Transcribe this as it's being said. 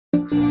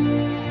Hello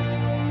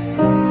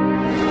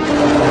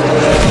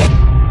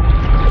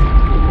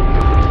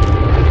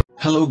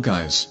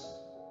guys.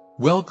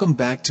 Welcome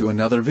back to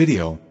another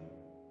video.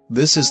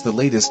 This is the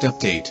latest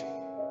update.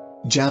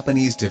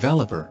 Japanese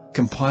developer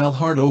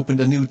CompileHard opened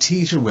a new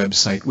teaser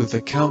website with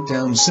a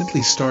countdown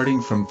simply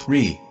starting from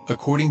 3.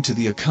 According to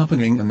the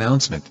accompanying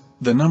announcement,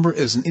 the number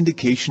is an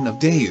indication of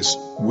days,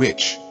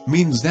 which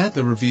means that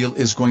the reveal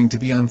is going to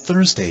be on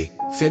Thursday,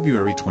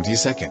 February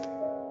 22nd.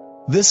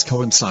 This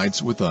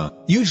coincides with the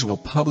usual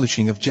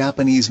publishing of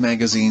Japanese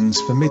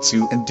magazines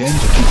Famitsu and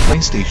Denjiki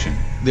PlayStation.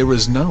 There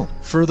is no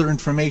further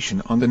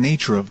information on the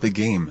nature of the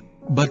game,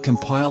 but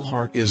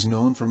CompileHard is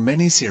known for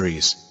many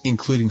series,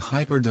 including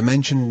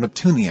Hyperdimension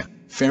Neptunia,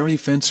 Fairy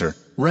Fencer,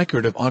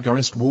 Record of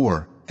Agarist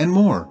War, and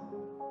more.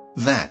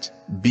 That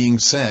being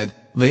said,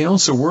 they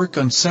also work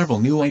on several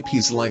new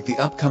IPs like the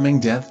upcoming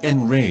Death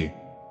and Ray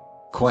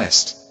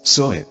Quest,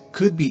 so it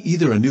could be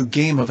either a new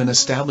game of an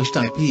established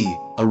IP,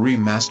 a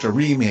remaster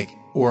remake,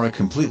 or a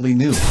completely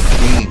new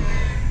game.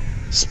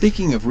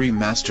 Speaking of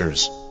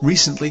remasters,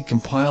 recently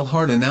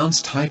CompileHard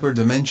announced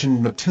Hyperdimension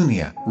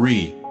Neptunia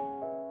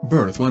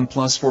Rebirth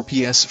 1+ for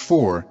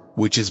PS4,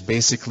 which is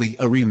basically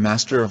a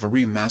remaster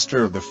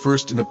of the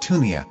first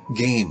Neptunia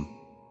game.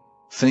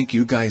 Thank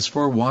you guys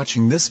for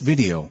watching this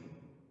video.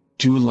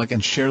 Do like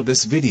and share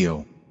this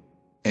video.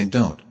 And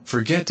don't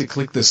forget to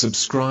click the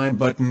subscribe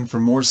button for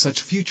more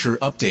such future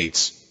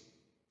updates.